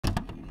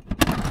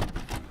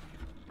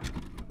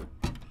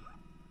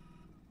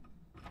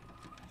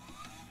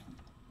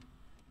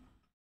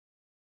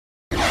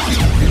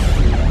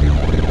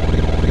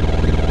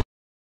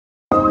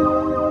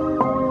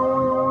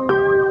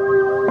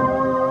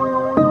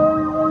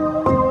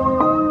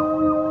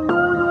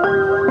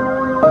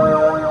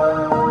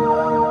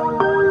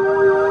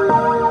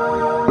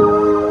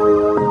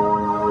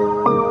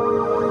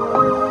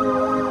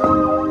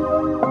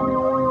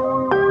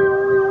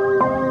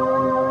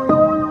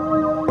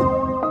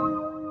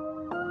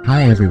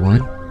Hi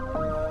everyone.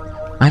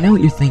 I know what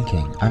you're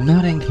thinking, I'm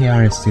not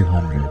NKRS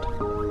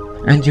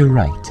 200. And you're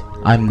right,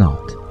 I'm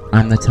not.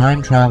 I'm the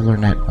Time Traveler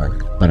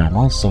Network, but I'm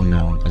also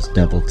known as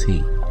Double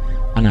T.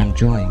 And I'm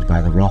joined by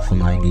the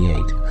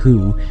Raffle98,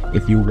 who,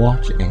 if you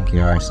watch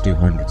NKRS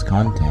 200's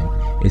content,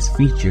 is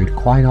featured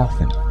quite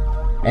often.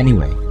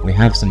 Anyway, we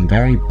have some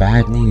very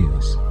bad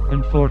news.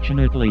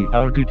 Unfortunately,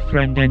 our good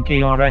friend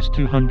NKRS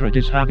 200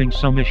 is having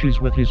some issues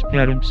with his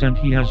parents and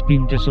he has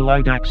been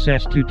disallowed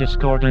access to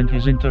Discord and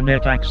his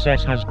internet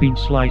access has been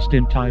sliced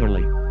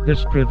entirely.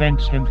 This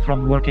prevents him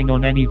from working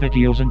on any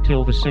videos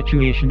until the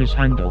situation is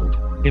handled.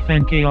 If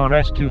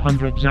NKRS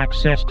 200's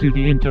access to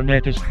the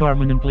internet is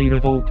permanently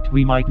revoked,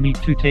 we might need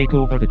to take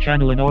over the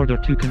channel in order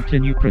to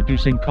continue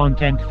producing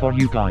content for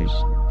you guys.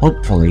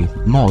 Hopefully,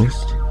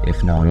 most,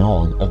 if not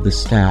all, of the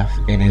staff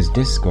in his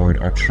Discord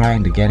are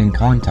trying to get in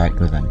contact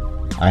with him.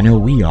 I know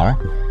we are.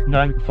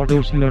 Now, for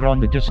those who are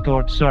on the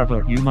Discord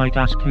server, you might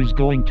ask who's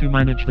going to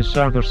manage the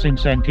server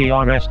since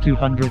NKRS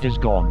 200 is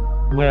gone.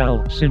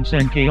 Well, since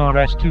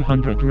NKRS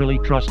 200 really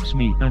trusts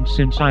me, and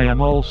since I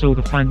am also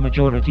the fan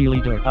majority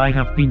leader, I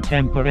have been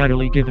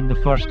temporarily given the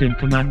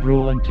first-in-command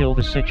role until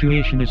the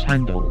situation is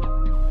handled.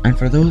 And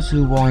for those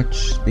who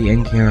watch the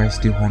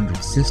NKRS 200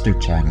 sister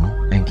channel,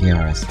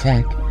 NKRS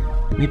Tech,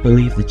 we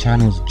believe the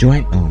channel's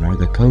joint owner,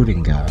 the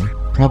coding guy,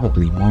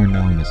 probably more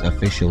known as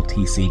official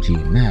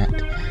TCG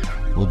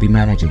Matt, will be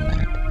managing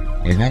that.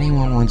 If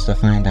anyone wants to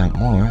find out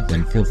more,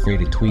 then feel free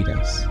to tweet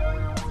us.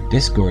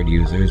 Discord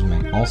users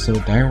may also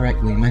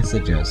directly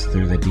message us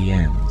through the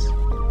DMs.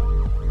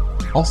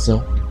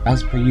 Also,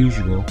 as per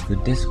usual, the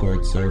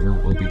Discord server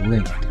will be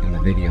linked in the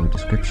video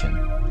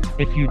description.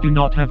 If you do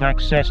not have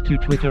access to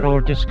Twitter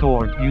or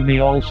Discord, you may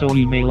also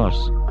email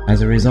us.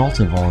 As a result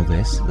of all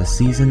this, the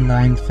Season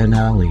 9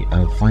 finale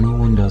of Funny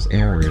Windows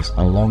Errors,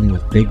 along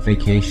with Big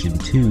Vacation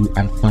 2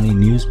 and Funny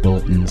News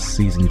Bulletins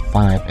Season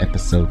 5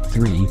 Episode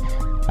 3,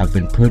 have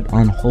been put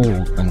on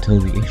hold until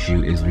the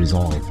issue is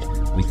resolved.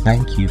 We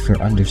thank you for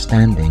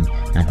understanding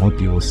and hope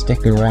you will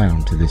stick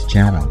around to this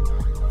channel.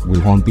 We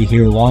won't be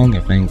here long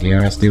if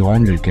NKRS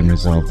 200 can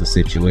resolve the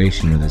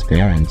situation with his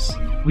parents.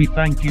 We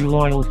thank you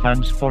loyal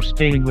fans for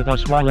staying with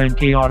us while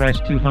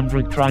NKRS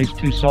 200 tries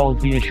to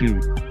solve the issue.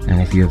 And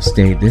if you have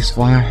stayed this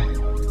far,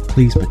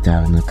 please put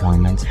down in the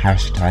comments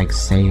hashtag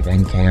save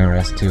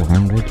NKRS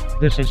 200.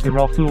 This is the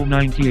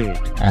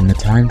Raffle98 and the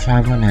Time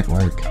Traveler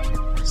Network,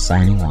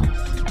 signing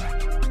off.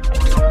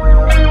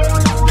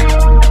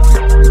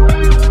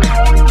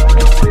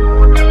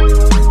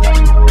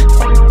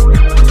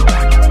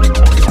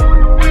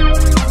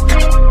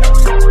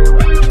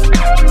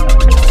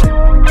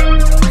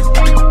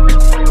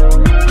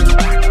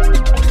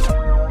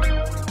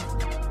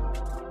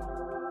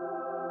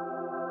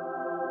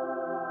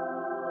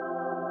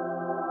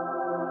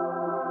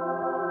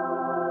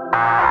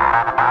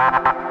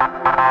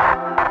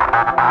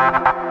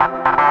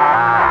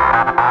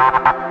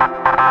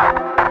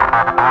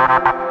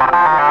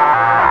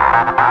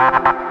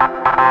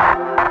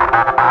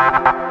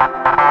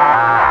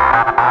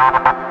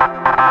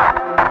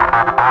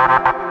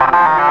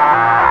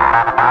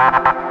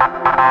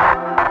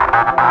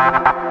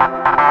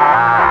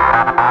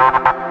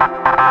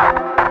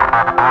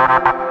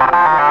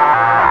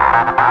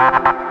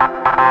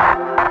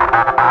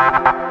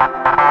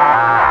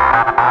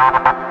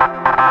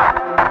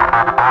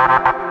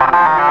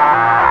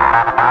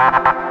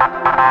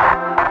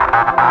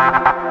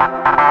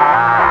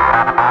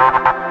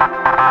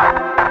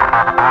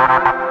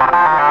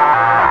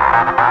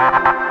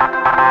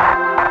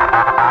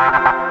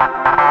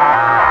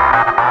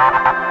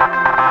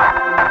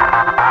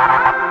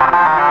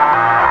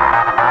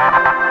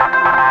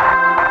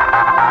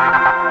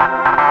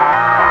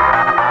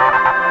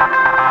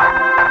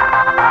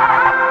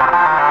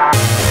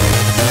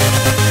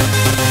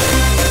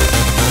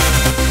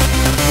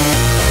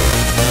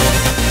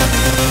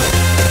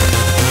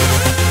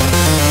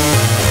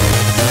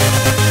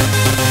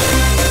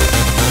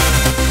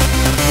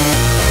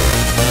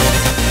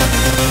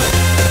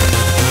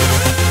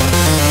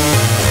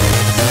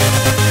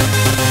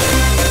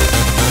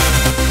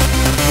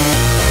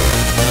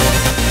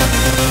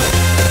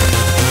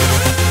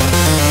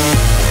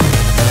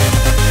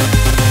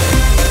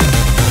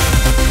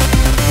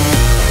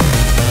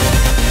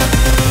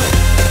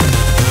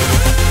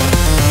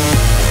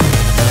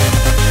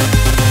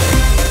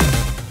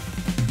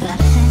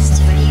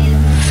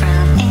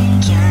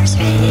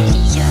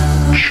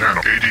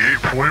 Channel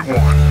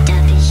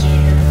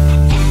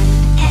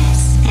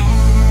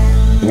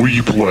 88.1.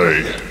 We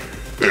play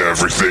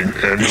everything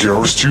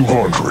NKRS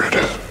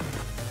 200.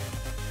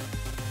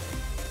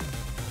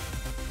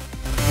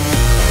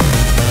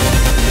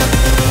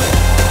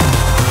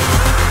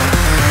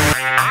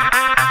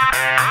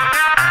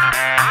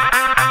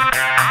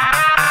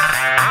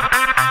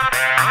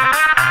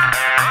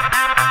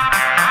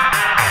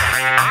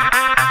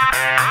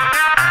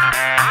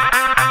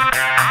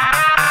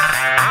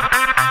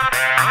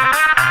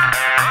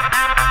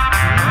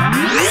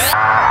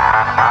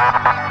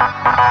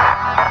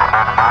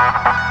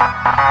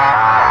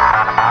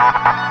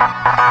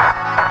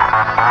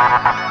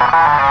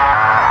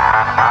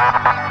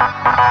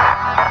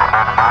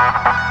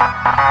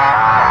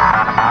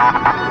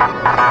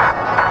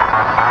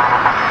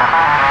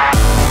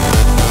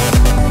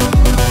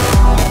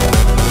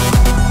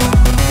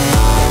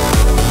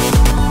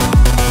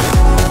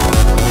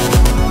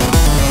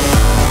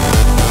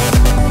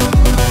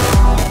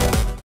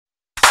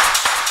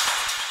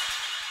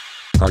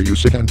 Are you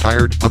sick and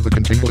tired of the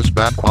continuous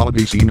bad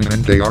quality seen in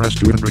NKRS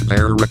 200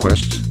 error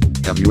requests?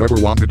 Have you ever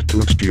wanted to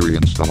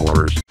experience the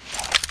horrors?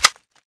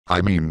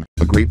 I mean,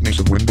 the greatness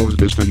of Windows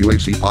Vista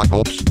UAC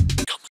pop-ups?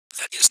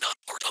 That is not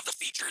part of the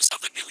features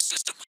of the new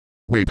system.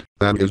 Wait,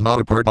 that is not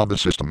a part of the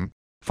system?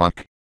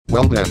 Fuck.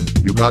 Well then,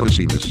 you gotta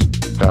see this.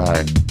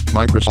 Hi.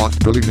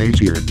 Microsoft Billy Mays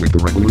here with the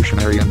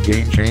revolutionary and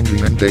game-changing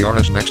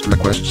NKRS Next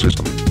Request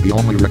System, the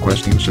only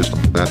requesting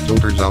system that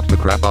filters out the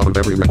crap out of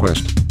every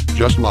request.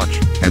 Just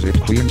watch, as it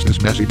cleans this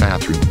messy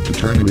bathroom to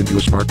turn it into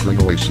a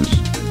sparkling oasis.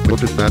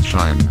 Look at that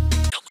shine.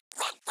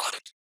 Wrong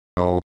product.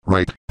 Oh,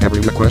 right,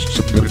 every request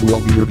submitted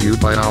will be reviewed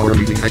by our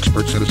leading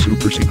experts at a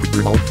super-secret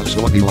remote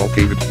facility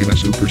located in a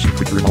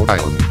super-secret remote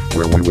island,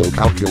 where we will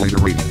calculate a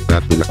rating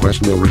that the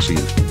request will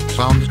receive.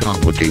 Sounds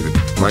complicated,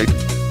 right?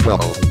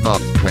 Well,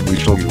 not when we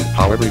show you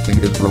how everything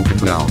is broken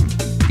down.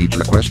 Each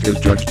request is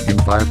judged in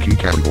 5 key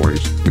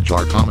categories, which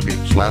are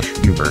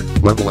comedy/humor,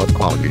 level of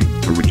quality,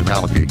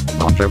 originality,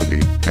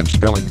 longevity, and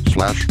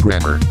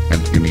spelling/grammar,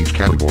 and in each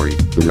category,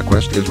 the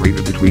request is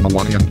rated between a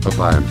 1 and a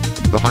 5.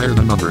 The higher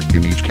the number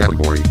in each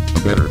category,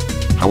 the better.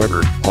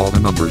 However, all the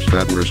numbers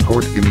that were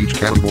scored in each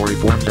category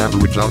forms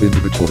average out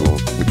into the total,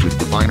 which is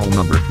the final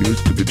number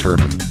used to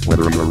determine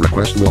whether your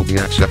request will be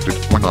accepted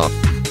or not.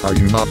 Are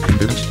you not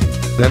convinced?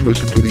 Then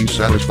listen to these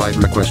satisfied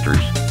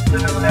requesters. The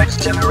new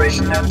next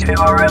generation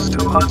NKRS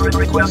 200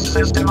 request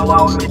system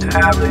allows me to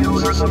have the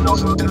users of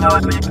those who do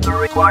not meet the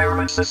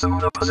requirements assume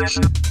the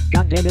position.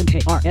 Goddamn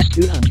NKRS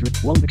 200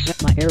 won't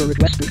accept my error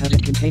request because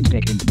it contains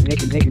bacon.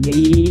 Bacon.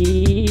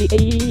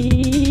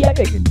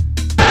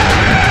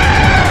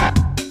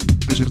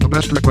 This is the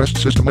best request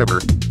system ever.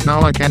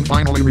 Now I can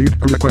finally read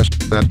a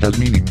request that has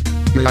meaning.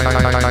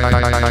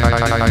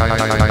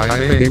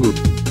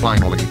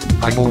 Finally,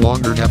 I no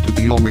longer have to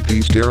deal with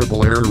these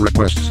terrible error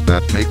requests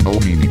that make no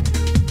meaning.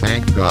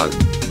 Thank God.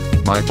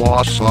 My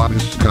boss saw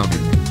this coming,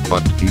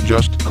 but he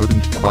just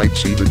couldn't quite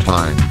see the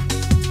time.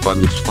 But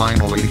it's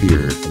finally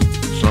here.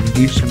 Some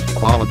decent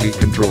quality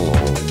control.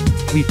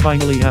 We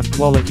finally have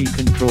quality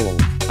control,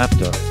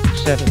 after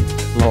 7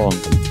 long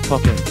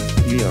fucking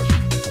years.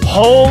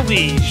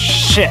 Holy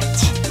shit!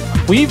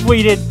 We've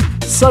waited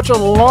such a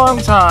long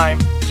time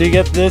to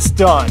get this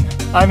done.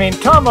 I mean,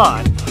 come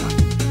on!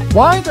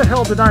 Why the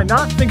hell did I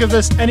not think of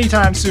this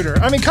anytime sooner?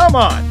 I mean, come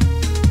on!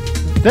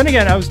 Then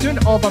again, I was doing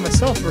it all by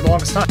myself for the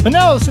longest time. But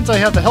now, since I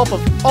have the help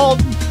of all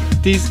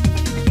these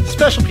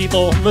special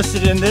people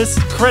listed in this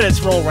credits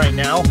roll right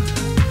now,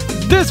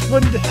 this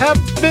wouldn't have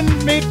been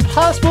made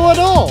possible at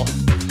all!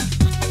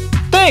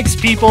 Thanks,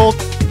 people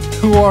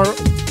who are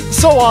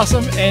so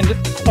awesome and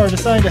are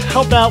deciding to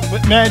help out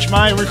with manage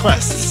my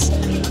requests.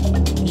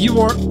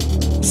 You are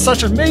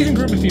such an amazing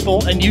group of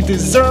people, and you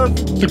deserve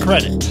the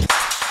credit.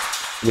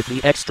 With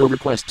the extra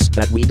requests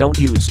that we don't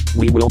use,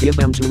 we will give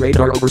them to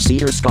Radar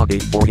Overseer Scotty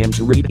for him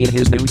to read in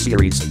his new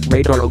series.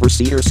 Radar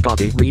Overseer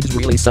Scotty reads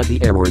really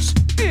sucky errors.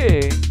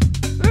 Hey,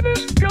 that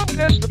isn't come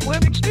past the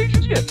planning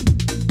stages yet.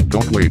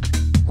 Don't wait.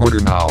 Order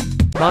now.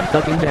 God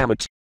fucking damn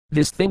it.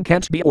 This thing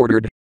can't be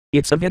ordered.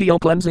 It's a video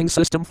cleansing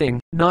system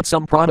thing, not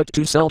some product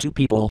to sell to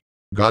people.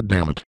 God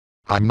damn it.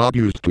 I'm not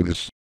used to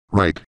this.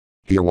 Right.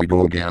 Here we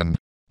go again.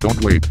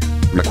 Don't wait.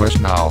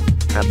 Request now.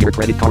 Have your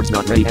credit cards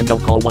not ready and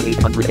don't call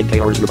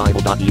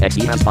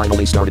 1-800-NKRS-Revival.exe has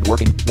finally started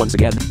working. Once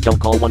again, don't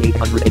call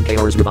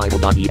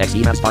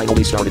 1-800-NKRS-Revival.exe has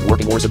finally started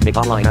working or submit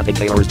online at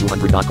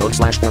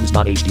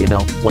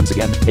nkrs200.code/forms.html. Once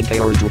again,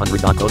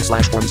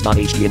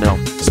 nkrs200.code/forms.html.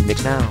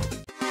 Submit now.